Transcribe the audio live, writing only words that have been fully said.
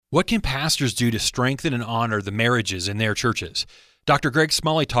What can pastors do to strengthen and honor the marriages in their churches? Dr. Greg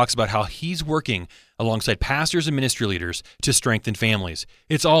Smalley talks about how he's working alongside pastors and ministry leaders to strengthen families.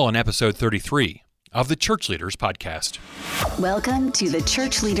 It's all in episode 33 of the Church Leaders Podcast. Welcome to the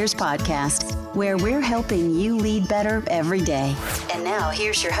Church Leaders Podcast, where we're helping you lead better every day. And now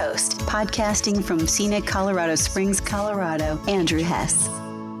here's your host, podcasting from scenic Colorado Springs, Colorado, Andrew Hess.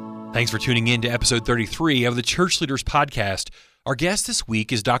 Thanks for tuning in to episode 33 of the Church Leaders Podcast. Our guest this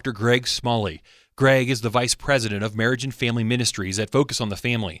week is Dr. Greg Smalley. Greg is the Vice President of Marriage and Family Ministries at Focus on the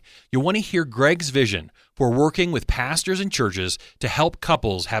Family. You'll want to hear Greg's vision for working with pastors and churches to help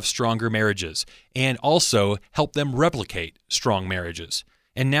couples have stronger marriages and also help them replicate strong marriages.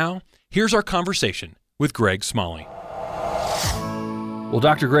 And now, here's our conversation with Greg Smalley. Well,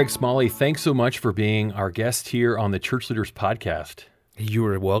 Dr. Greg Smalley, thanks so much for being our guest here on the Church Leaders Podcast. You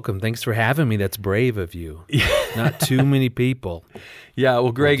are welcome. Thanks for having me. That's brave of you. Not too many people. Yeah,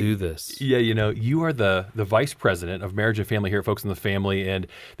 well, Greg, do this. Yeah, you are the Vice President of Marriage and Family here at Focus on the Family, and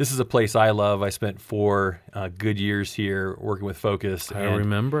this is a place I love. I spent 4 good years here working with Focus. I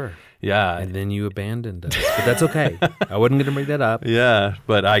remember. Yeah. And then you abandoned us. But that's okay. I wasn't going to bring that up. Yeah,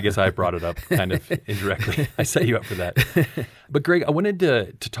 but I guess I brought it up kind of indirectly. I set you up for that. But Greg, I wanted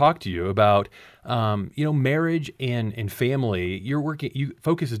to talk to you about marriage and family.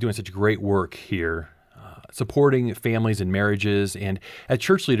 Focus is doing such great work here, supporting families and marriages. And as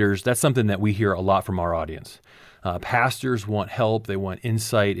church leaders, that's something that we hear a lot from our audience. Pastors want help. They want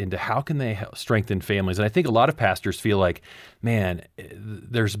insight into how can they strengthen families. And I think a lot of pastors feel like, man,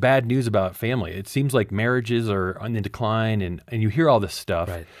 there's bad news about family. It seems like marriages are on the decline, and you hear all this stuff.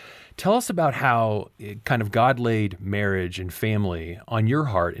 Right. Tell us about how kind of God laid marriage and family on your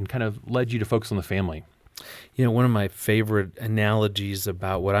heart and kind of led you to focus on the family. You know, one of my favorite analogies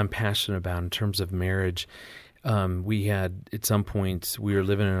about what I'm passionate about in terms of marriage, we had, at some point, we were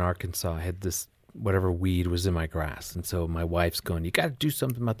living in Arkansas. I had this whatever weed was in my grass. And so my wife's going, you got to do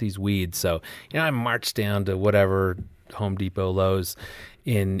something about these weeds. So, I marched down to whatever Home Depot, Lowe's,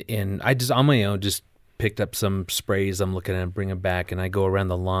 and I just, on my own, just picked up some sprays I'm looking at and bring them back, and I go around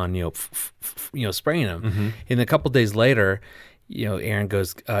the lawn, spraying them. Mm-hmm. And a couple days later, Aaron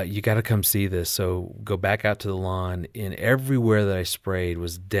goes, you got to come see this. So go back out to the lawn, and everywhere that I sprayed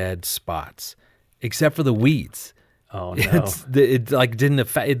was dead spots, except for the weeds. Oh no! It like didn't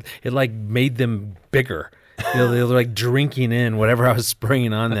affect it. Like made them bigger. They were like drinking in whatever I was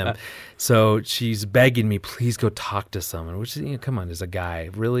spraying on them. So she's begging me, please go talk to someone. Which is, come on, as a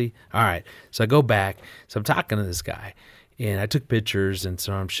guy, really? All right. So I go back. So I'm talking to this guy, and I took pictures, and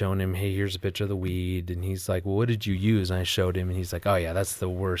so I'm showing him, hey, here's a picture of the weed, and he's like, well, what did you use? And I showed him, and he's like, oh yeah, that's the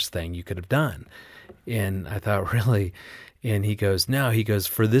worst thing you could have done. And I thought, really? And he goes, no. He goes,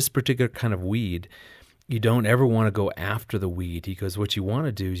 for this particular kind of weed, you don't ever want to go after the weed. He goes, what you want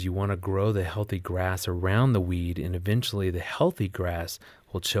to do is you want to grow the healthy grass around the weed, and eventually the healthy grass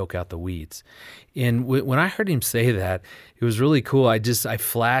will choke out the weeds. And when I heard him say that, it was really cool. I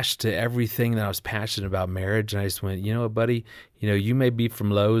flashed to everything that I was passionate about marriage, and I just went, you know what, buddy? You may be from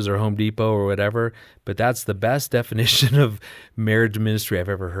Lowe's or Home Depot or whatever, but that's the best definition of marriage ministry I've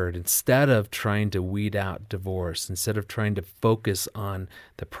ever heard. Instead of trying to weed out divorce, instead of trying to focus on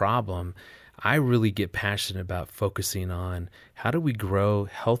the problem, I really get passionate about focusing on how do we grow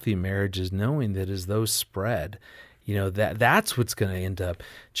healthy marriages, knowing that as those spread, that's what's going to end up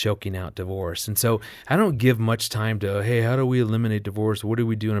choking out divorce. And so I don't give much time to, hey, how do we eliminate divorce? What are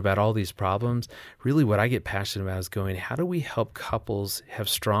we doing about all these problems? Really what I get passionate about is going, how do we help couples have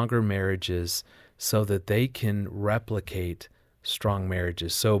stronger marriages so that they can replicate strong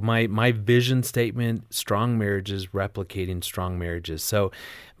marriages? So my vision statement, strong marriages, replicating strong marriages. So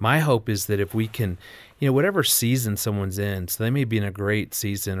my hope is that if we can, whatever season someone's in, so they may be in a great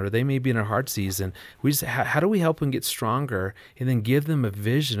season or they may be in a hard season, we just, how do we help them get stronger and then give them a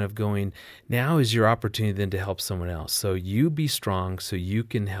vision of going, now is your opportunity then to help someone else. So you be strong so you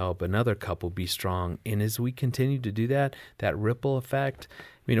can help another couple be strong. And as we continue to do that ripple effect,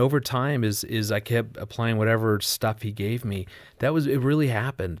 over time, as I kept applying whatever stuff he gave me, it really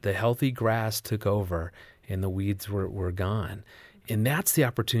happened. The healthy grass took over and the weeds were gone. And that's the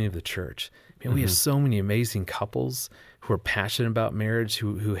opportunity of the church. We have so many amazing couples who are passionate about marriage,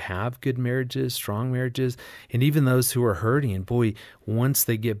 who have good marriages, strong marriages, and even those who are hurting. Boy, once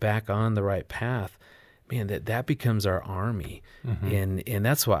they get back on the right path, man, that becomes our army. Mm-hmm. And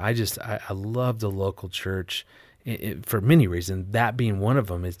that's why I love the local church. For many reasons, that being one of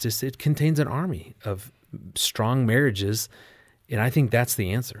them, it contains an army of strong marriages, and I think that's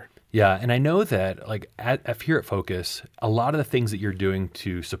the answer. Yeah, and I know that like here at Focus, a lot of the things that you're doing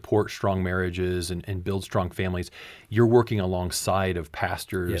to support strong marriages and build strong families, you're working alongside of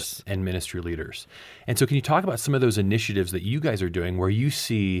pastors Yes. and ministry leaders. And so can you talk about some of those initiatives that you guys are doing where you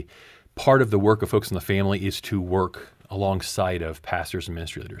see part of the work of Focus on the Family is to work alongside of pastors and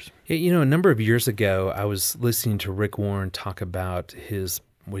ministry leaders? A number of years ago, I was listening to Rick Warren talk about his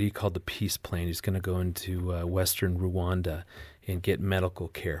what he called the peace plan. He's going to go into Western Rwanda and get medical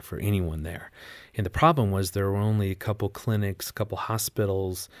care for anyone there. And the problem was there were only a couple clinics, a couple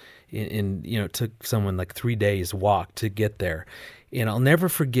hospitals, and it took someone like 3 days walk to get there. And I'll never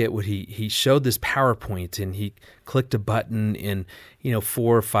forget what he showed this PowerPoint, and he clicked a button, and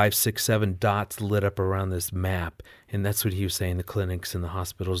 4, 5, 6, 7 dots lit up around this map. And that's what he was saying, the clinics and the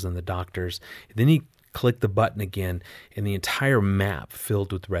hospitals and the doctors. And then he clicked the button again, and the entire map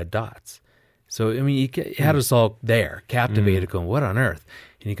filled with red dots. So, he had us all there, captivated, going, what on earth?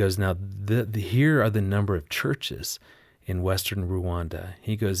 And he goes, now, here are the number of churches in Western Rwanda.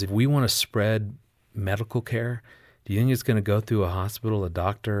 He goes, if we want to spread medical care, do you think it's going to go through a hospital, a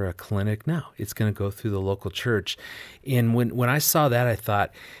doctor, a clinic? No, it's going to go through the local church. And when I saw that, I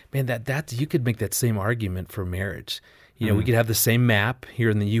thought, man, that you could make that same argument for marriage. We could have the same map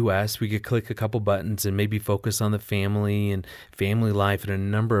here in the U.S. We could click a couple buttons and maybe focus on the family and family life, and a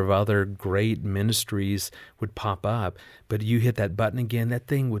number of other great ministries would pop up. But you hit that button again, that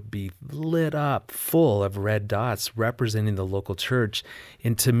thing would be lit up full of red dots representing the local church.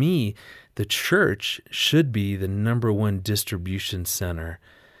 And to me, the church should be the number one distribution center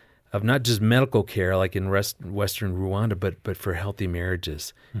of not just medical care like in Western Rwanda, but for healthy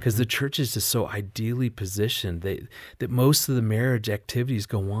marriages. Because the church is just so ideally positioned that most of the marriage activities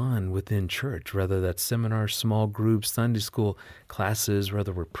go on within church, whether that's seminars, small groups, Sunday school classes,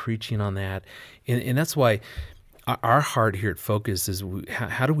 whether we're preaching on that. And that's why our heart here at Focus is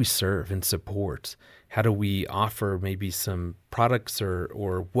how do we serve and support? How do we offer maybe some products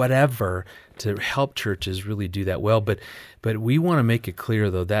or whatever to help churches really do that well? But we want to make it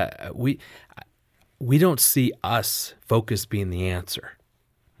clear, though, that we don't see us, Focus, being the answer.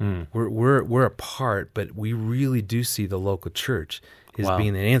 We're a part, but we really do see the local church as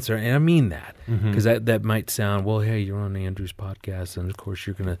being the answer. And I mean that, because that might sound, well, hey, you're on Andrew's podcast, and of course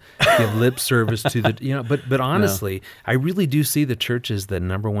you're going to give lip service to the, but honestly, I really do see the church as the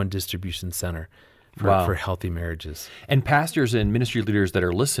number one distribution center for healthy marriages. And pastors and ministry leaders that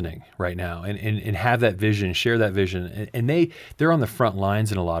are listening right now and have that vision, share that vision, and they're on the front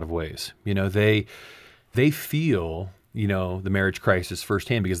lines in a lot of ways. They feel the marriage crisis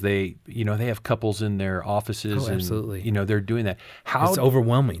firsthand because they have couples in their offices and absolutely. They're doing that. It's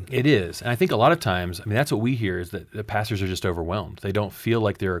overwhelming. It is. And I think a lot of times, that's what we hear is that the pastors are just overwhelmed. They don't feel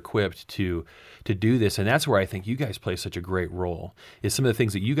like they're equipped to do this. And that's where I think you guys play such a great role, is some of the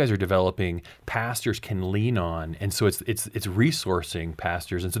things that you guys are developing, pastors can lean on. And so it's resourcing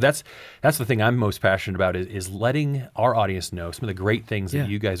pastors. And so that's the thing I'm most passionate about is letting our audience know some of the great things that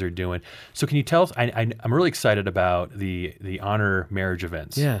you guys are doing. So can you tell us, I'm really excited about the honor marriage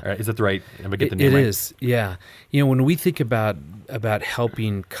events. Yeah. Is that the right? Am I get the name right? It is. Yeah. When we think about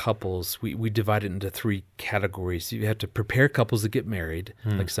helping couples, we divide it into 3 categories. You have to prepare couples to get married,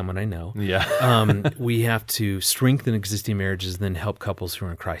 like someone I know. Yeah. We have to strengthen existing marriages and then help couples who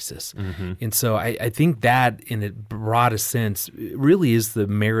are in crisis. And so I think that, in its broadest sense, really is the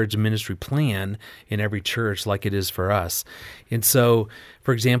marriage ministry plan in every church, like it is for us. And so,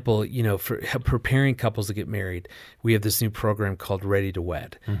 for example, for preparing couples to get married, we have this new program called Ready to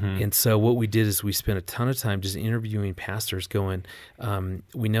Wed. And so what we did is we spent a ton of time just interviewing pastors going,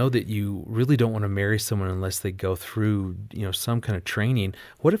 we know that you really don't want to marry someone unless they go through, some kind of training.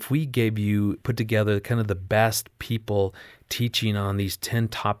 What if we put together kind of the best people teaching on these 10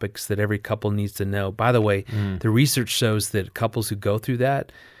 topics that every couple needs to know? By the way, the research shows that couples who go through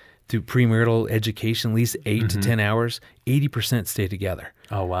that, through premarital education, at least 8 to 10 hours, 80% stay together.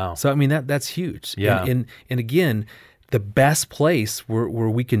 Oh, wow. So, that's huge. Yeah. And again, the best place where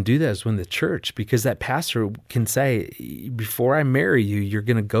we can do that is when the church, because that pastor can say, before I marry you, you're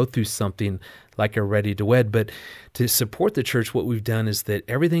going to go through something like a Ready to Wed. But to support the church, what we've done is that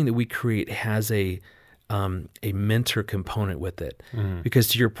everything that we create has a mentor component with it. Because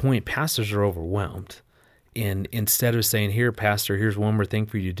to your point, pastors are overwhelmed. And instead of saying, here, pastor, here's one more thing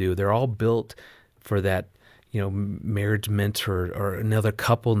for you to do, they're all built for that, marriage mentor or another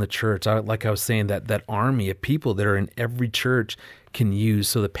couple in the church. Like I was saying, that army of people that are in every church can use.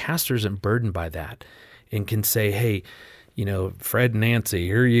 So the pastor isn't burdened by that and can say, hey, Fred and Nancy,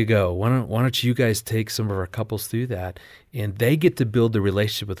 here you go. Why don't you guys take some of our couples through that? And they get to build the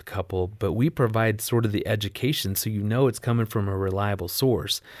relationship with the couple, but we provide sort of the education so it's coming from a reliable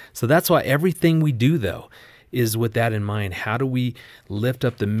source. So that's why everything we do, though, is with that in mind. How do we lift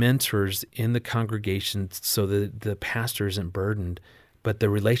up the mentors in the congregation so that the pastor isn't burdened, but the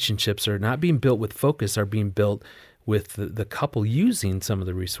relationships are not being built with focus, are being built with the couple using some of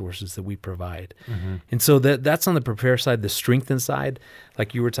the resources that we provide. Mm-hmm. And so that's on the prepare side. The strengthen side,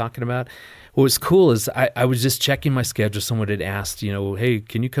 like you were talking about. What was cool is I was just checking my schedule. Someone had asked, hey,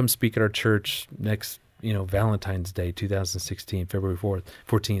 can you come speak at our church next, Valentine's Day, 2016, February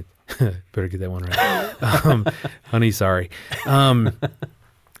 14th. Better get that one right. Honey, sorry. And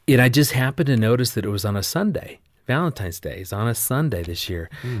I just happened to notice that it was on a Sunday. Valentine's Day is on a Sunday this year.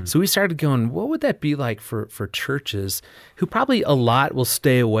 So we started going, what would that be like for churches who probably a lot will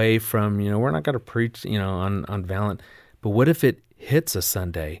stay away from, we're not going to preach, on Valentine. But what if it hits a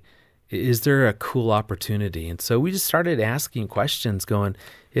Sunday? Is there a cool opportunity? And so we just started asking questions going,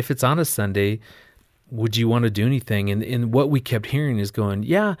 if it's on a Sunday, would you want to do anything? And what we kept hearing is going,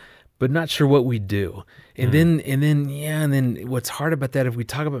 yeah, but not sure what we do. And then what's hard about that, if we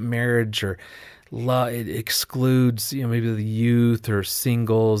talk about marriage or law, it excludes, maybe the youth or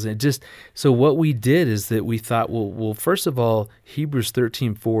singles. So what we did is that we thought, well, first of all, Hebrews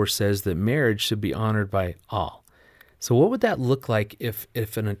 13:4 says that marriage should be honored by all. So what would that look like if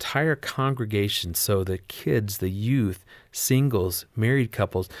an entire congregation, so the kids, the youth, singles, married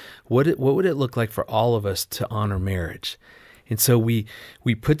couples, what would it look like for all of us to honor marriage? And so we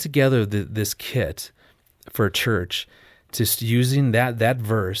put together this kit for a church, just using that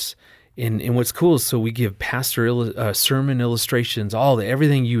verse. And what's cool is, so we give sermon illustrations,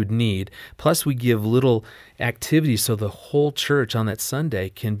 everything you would need. Plus, we give little activities so the whole church on that Sunday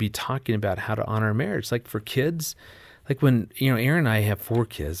can be talking about how to honor marriage. Like for kids, like when Aaron and I have 4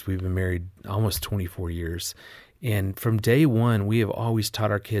 kids. We've been married almost 24 years, and from day one, we have always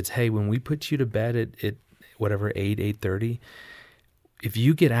taught our kids, hey, when we put you to bed at whatever 8:30. If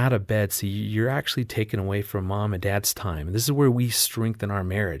you get out of bed, see, you're actually taken away from mom and dad's time. And this is where we strengthen our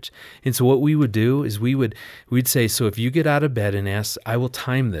marriage. And so what we would do is we'd say, so if you get out of bed and ask, I will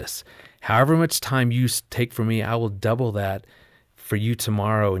time this. However much time you take from me, I will double that for you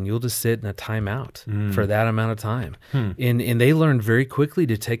tomorrow, and you'll just sit in a timeout for that amount of time. And they learned very quickly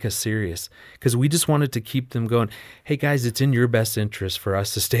to take us serious, because we just wanted to keep them going, hey guys, it's in your best interest for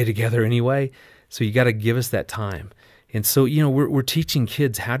us to stay together anyway, so you got to give us that time. And so, we're teaching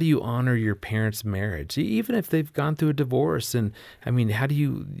kids, how do you honor your parents' marriage, even if they've gone through a divorce? And I mean, how do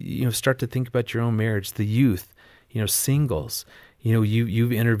you, start to think about your own marriage? The youth, singles.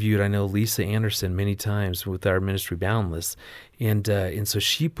 You've interviewed, I know, Lisa Anderson many times with our ministry Boundless, and so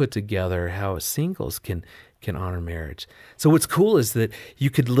she put together how singles can honor marriage. So what's cool is that you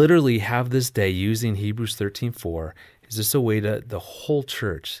could literally have this day using Hebrews 13:4 is just a way to the whole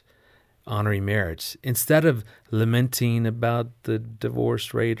church honoring marriage. Instead of lamenting about the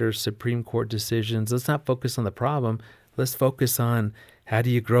divorce rate or Supreme Court decisions, let's not focus on the problem. Let's focus on, how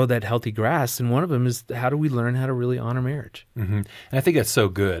do you grow that healthy grass? And one of them is, how do we learn how to really honor marriage? Mm-hmm. And I think that's so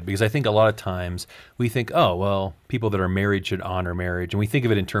good, because I think a lot of times we think, oh, well, people that are married should honor marriage. And we think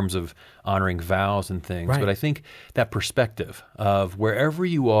of it in terms of honoring vows and things. Right. But I think that perspective of wherever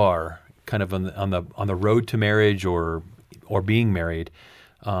you are, kind of on the road to marriage or being married,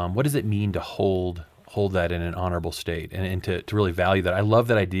 what does it mean to hold that in an honorable state and to really value that? I love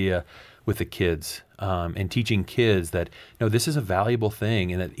that idea with the kids, and teaching kids that, no, this is a valuable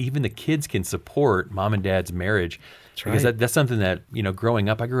thing, and that even the kids can support mom and dad's marriage. That's right. Because that's something that, growing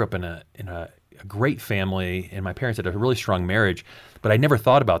up, I grew up in a great family, and my parents had a really strong marriage, but I never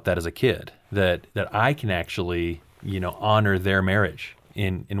thought about that as a kid, that I can actually, honor their marriage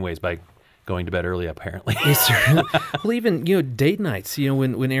in ways by going to bed early, apparently. Yes, sir. Well, even, date nights,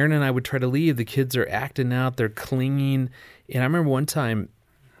 when Aaron and I would try to leave, the kids are acting out, they're clinging. And I remember one time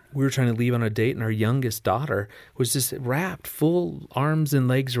we were trying to leave on a date, and our youngest daughter was just wrapped full arms and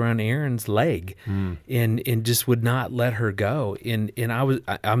legs around Aaron's leg, and just would not let her go. And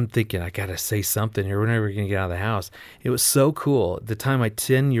I'm thinking, I got to say something here. We're never going to get out of the house. It was so cool. At the time, my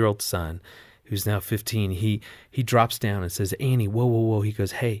 10-year-old son, who's now 15, he drops down and says, Annie, whoa. He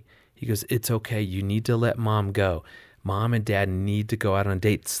goes, hey. He goes, it's okay. You need to let mom go. Mom and dad need to go out on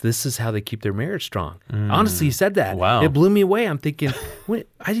dates. This is how they keep their marriage strong. Honestly, he said that. Wow. It blew me away. I'm thinking,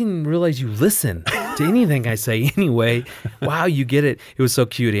 I didn't realize you listen to anything I say anyway. Wow, you get it. It was so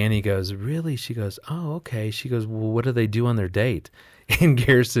cute. Annie goes, really? She goes, oh, okay. She goes, well, what do they do on their date? And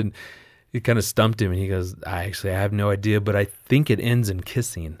Garrison it kind of stumped him, and he goes, I have no idea, but I think it ends in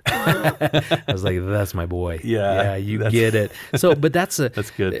kissing. I was like, that's my boy. Yeah, you get it. So, but that's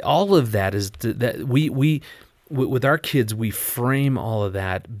good. All of that is that we with our kids, we frame all of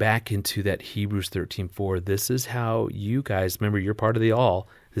that back into that Hebrews 13:4. This is how you guys, remember, you're part of the all.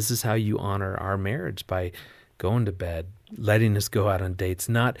 This is how you honor our marriage, by going to bed, letting us go out on dates,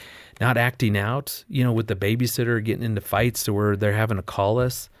 not acting out, with the babysitter, getting into fights to where they're having to call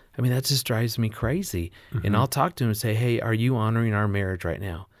us. I mean, that just drives me crazy. Mm-hmm. And I'll talk to him and say, hey, are you honoring our marriage right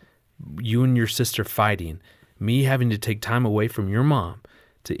now? You and your sister fighting, me having to take time away from your mom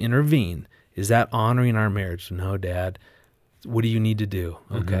to intervene. Is that honoring our marriage? No, Dad. What do you need to do?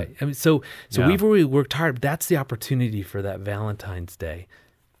 Okay. Mm-hmm. I mean, so we've really worked hard. That's the opportunity for that Valentine's Day,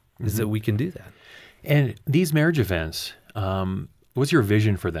 is that we can do that. And these marriage events, what's your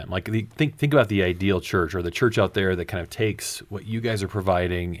vision for them? Like, think about the ideal church, or the church out there that kind of takes what you guys are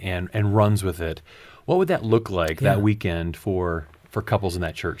providing and runs with it. What would that look like that weekend for couples in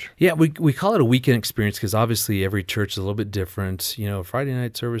that church? Yeah, we call it a weekend experience because obviously every church is a little bit different. Friday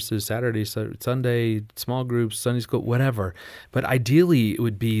night services, Saturday, Sunday, small groups, Sunday school, whatever. But ideally, it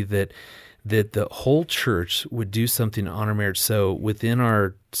would be that the whole church would do something to honor marriage. So within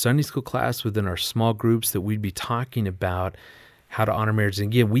our Sunday school class, within our small groups, that we'd be talking about how to honor marriage.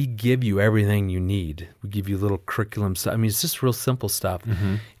 And again, we give you everything you need. We give you little curriculum stuff. I mean, it's just real simple stuff.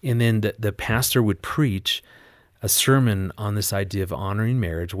 Mm-hmm. And then the pastor would preach a sermon on this idea of honoring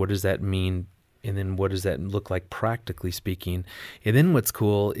marriage. What does that mean? And then what does that look like practically speaking? And then what's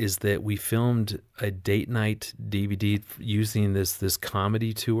cool is that we filmed a date night DVD using this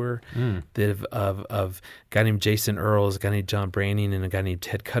comedy tour of a guy named Jason Earls, a guy named John Branning, and a guy named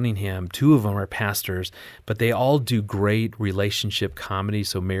Ted Cunningham. Two of them are pastors, but they all do great relationship comedy,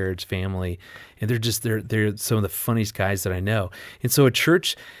 so marriage, family, and they're some of the funniest guys that I know. And so a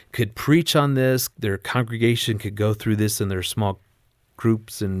church could preach on this, their congregation could go through this in their small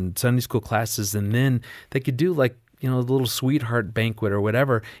groups and Sunday school classes, and then they could do a little sweetheart banquet or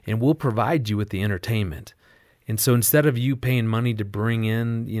whatever, and we'll provide you with the entertainment. And so instead of you paying money to bring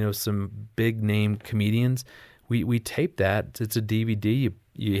in, some big name comedians, we tape that. It's a DVD.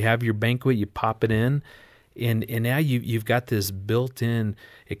 You have your banquet, you pop it in, and now you've got this built-in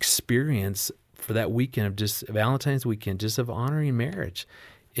experience for that weekend of just Valentine's weekend, just of honoring marriage.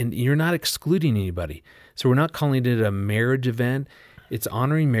 And you're not excluding anybody. So we're not calling it a marriage event. It's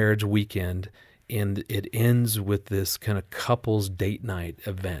honoring marriage weekend, and it ends with this kind of couples date night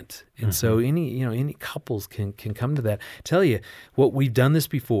event. And so any couples can come to that. Tell you what, we've done this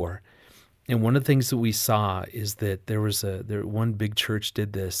before, and one of the things that we saw is that there one big church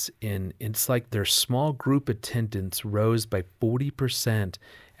did this, and it's like their small group attendance rose by 40%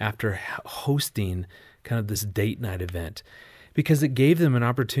 after hosting kind of this date night event, because it gave them an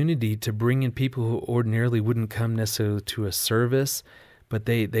opportunity to bring in people who ordinarily wouldn't come necessarily to a service, but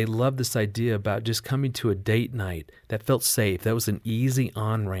they loved this idea about just coming to a date night that felt safe. That was an easy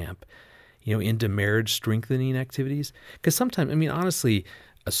on-ramp, into marriage strengthening activities. Because sometimes, honestly,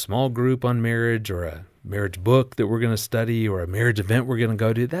 a small group on marriage, or a marriage book that we're going to study, or a marriage event we're going to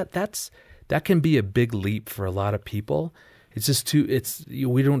go to, that can be a big leap for a lot of people. It's just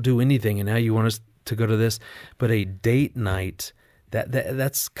we don't do anything, and now you want us to go to this. But a date night,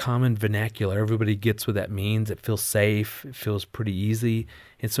 that's common vernacular. Everybody gets what that means. It feels safe. It feels pretty easy.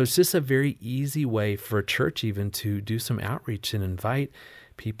 And so it's just a very easy way for a church even to do some outreach and invite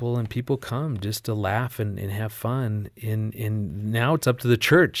people, and people come just to laugh and have fun. And now it's up to the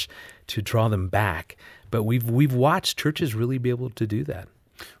church to draw them back. But we've watched churches really be able to do that.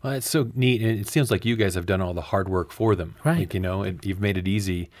 Well, it's so neat, and it seems like you guys have done all the hard work for them. Right. You've made it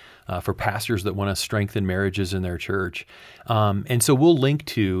easy for pastors that want to strengthen marriages in their church. And so we'll link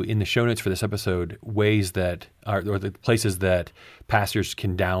to, in the show notes for this episode, ways that or the places that pastors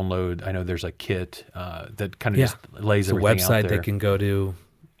can download. I know there's a kit that kind of just lays everything out there. It's a website they can go to,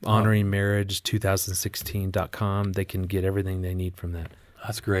 honoringmarriage2016.com. They can get everything they need from that.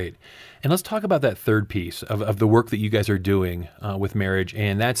 That's great. And let's talk about that third piece of the work that you guys are doing with marriage,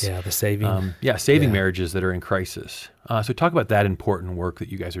 and that's the saving. Saving marriages that are in crisis. So talk about that important work that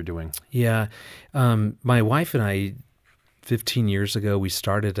you guys are doing. Yeah. My wife and I, 15 years ago, we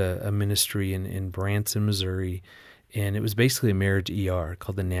started a ministry in Branson, Missouri, and it was basically a marriage ER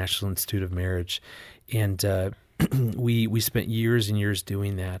called the National Institute of Marriage. And we spent years and years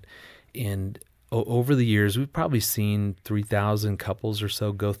doing that. And over the years, we've probably seen 3,000 couples or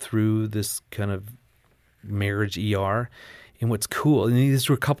so go through this kind of marriage ER. And what's cool, and these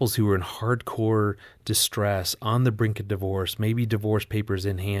were couples who were in hardcore distress, on the brink of divorce, maybe divorce papers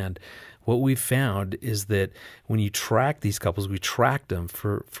in hand. what we've found is that when you track these couples, we tracked them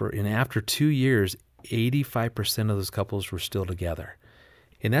and after 2 years, 85% of those couples were still together.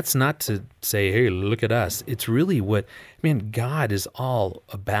 And that's not to say, hey, look at us. It's really God is all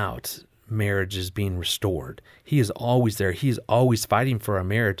about marriages being restored. He is always there. He is always fighting for our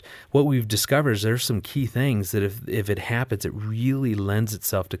marriage. What we've discovered is there's some key things that if it happens, it really lends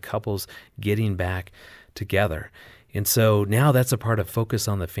itself to couples getting back together. And so now that's a part of Focus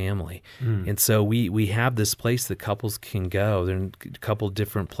on the Family. And so we have this place that couples can go. They're in a couple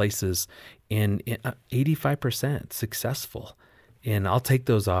different places, and 85% successful. And I'll take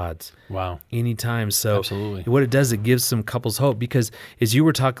those odds. Wow. Anytime. So absolutely. What it does, it gives some couples hope, because as you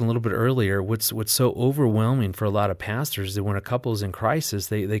were talking a little bit earlier, what's so overwhelming for a lot of pastors is that when a couple is in crisis,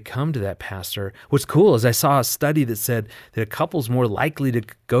 they come to that pastor. What's cool is I saw a study that said that a couple's more likely to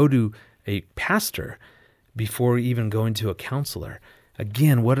go to a pastor before even going to a counselor.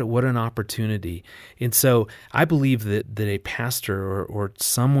 Again, what an opportunity. And so I believe that a pastor or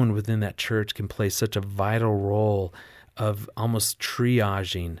someone within that church can play such a vital role of almost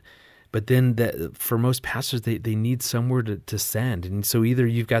triaging. But then for most pastors, they need somewhere to send. And so either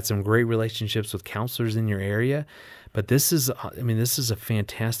you've got some great relationships with counselors in your area, but this is a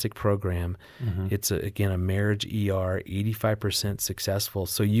fantastic program. It's a marriage ER, 85% successful.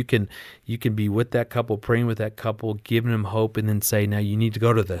 So you can be with that couple, praying with that couple, giving them hope, and then say, now you need to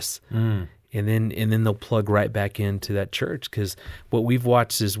go to this. And then they'll plug right back into that church. Because what we've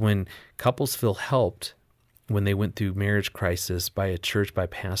watched is when couples feel helped when they went through marriage crisis by a church, by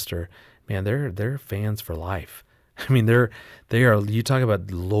pastor, man, they're fans for life. I mean, they are. You talk about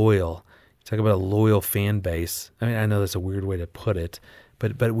loyal. You talk about a loyal fan base. I mean, I know that's a weird way to put it,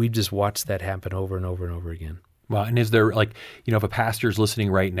 but we've just watched that happen over and over and over again. Wow. And is there if a pastor's listening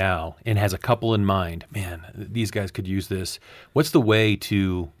right now and has a couple in mind, man, these guys could use this. What's the way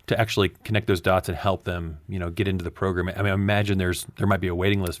to actually connect those dots and help them, get into the program? I mean, I imagine there might be a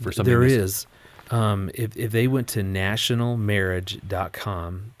waiting list for something. There is. If they went to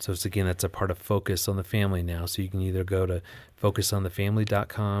nationalmarriage.com, so that's a part of Focus on the Family now. So you can either go to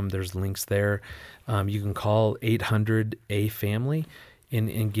focusonthefamily.com. There's links there. You can call 800-A-FAMILY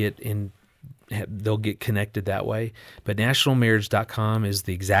and they'll get connected that way. But nationalmarriage.com is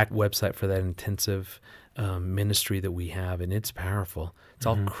the exact website for that intensive ministry that we have, and it's powerful. It's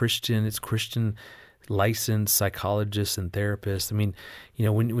all Christian. It's Christian licensed psychologists and therapists. I mean,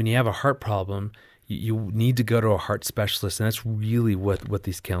 when you have a heart problem, you need to go to a heart specialist, and that's really what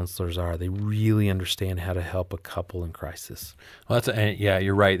these counselors are. They really understand how to help a couple in crisis. Well,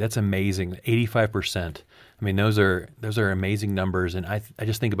 you're right. That's amazing. 85%. I mean, those are amazing numbers, and I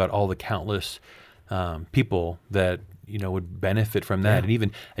just think about all the countless people that would benefit from that. Yeah.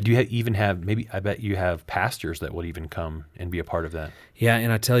 And even I bet you have pastors that would even come and be a part of that. Yeah,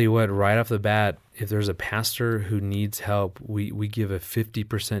 and I tell you what, right off the bat, if there's a pastor who needs help, we give a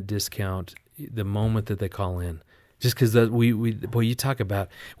 50% discount the moment that they call in. Just because you talk about,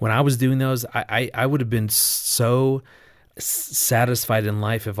 when I was doing those, I would have been so satisfied in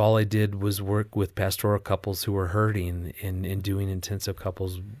life if all I did was work with pastoral couples who were hurting and doing intensive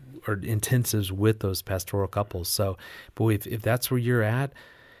couples or intensives with those pastoral couples. So, boy, if that's where you're at,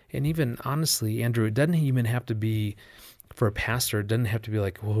 and even honestly, Andrew, it doesn't even have to be for a pastor. It doesn't have to be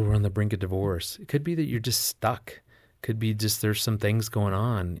like, well, we're on the brink of divorce. It could be that you're just stuck. It could be just there's some things going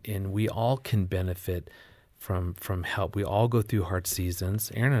on, and we all can benefit from help. We all go through hard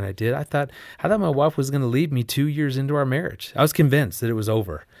seasons. Aaron and I did. I thought my wife was going to leave me 2 years into our marriage. I was convinced that it was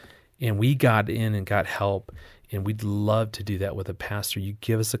over, and we got in and got help. And we'd love to do that with a pastor. You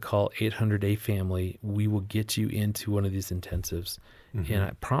give us a call, 800-A-FAMILY. We will get you into one of these intensives. And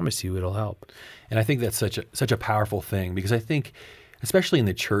I promise you it'll help. And I think that's such a powerful thing, because I think, especially in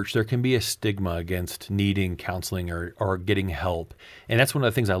the church, there can be a stigma against needing counseling or getting help. And that's one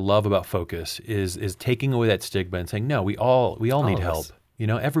of the things I love about Focus is taking away that stigma and saying, no, we all need help.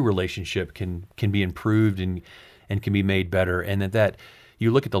 Every relationship can be improved and can be made better. And that you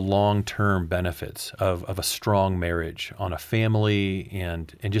look at the long-term benefits of a strong marriage on a family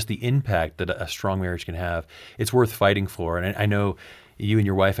and just the impact that a strong marriage can have. It's worth fighting for. And I know you and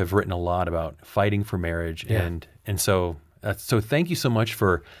your wife have written a lot about fighting for marriage. Yeah. And so thank you so much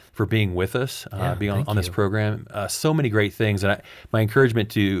for being with us, being on this program. So many great things. And my encouragement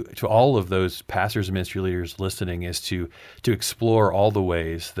to all of those pastors and ministry leaders listening is to explore all the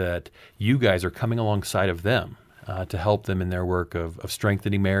ways that you guys are coming alongside of them to help them in their work of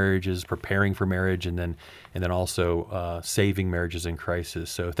strengthening marriages, preparing for marriage, and then also saving marriages in crisis.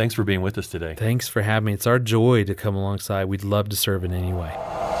 So thanks for being with us today. Thanks for having me. It's our joy to come alongside. We'd love to serve in any way.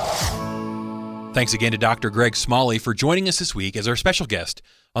 Thanks again to Dr. Greg Smalley for joining us this week as our special guest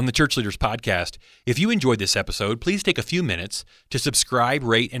on the Church Leaders Podcast. If you enjoyed this episode, please take a few minutes to subscribe,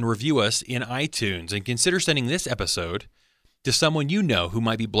 rate, and review us in iTunes, and consider sending this episode to someone you know who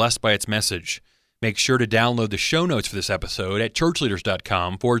might be blessed by its message. Make sure to download the show notes for this episode at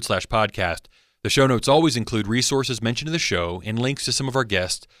churchleaders.com/podcast. The show notes always include resources mentioned in the show and links to some of our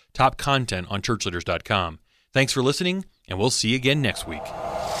guests' top content on churchleaders.com. Thanks for listening, and we'll see you again next week.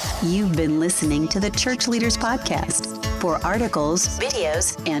 You've been listening to the Church Leaders Podcast. For articles,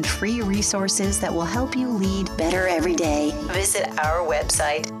 videos, and free resources that will help you lead better every day, visit our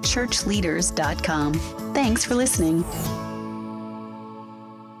website, churchleaders.com. Thanks for listening.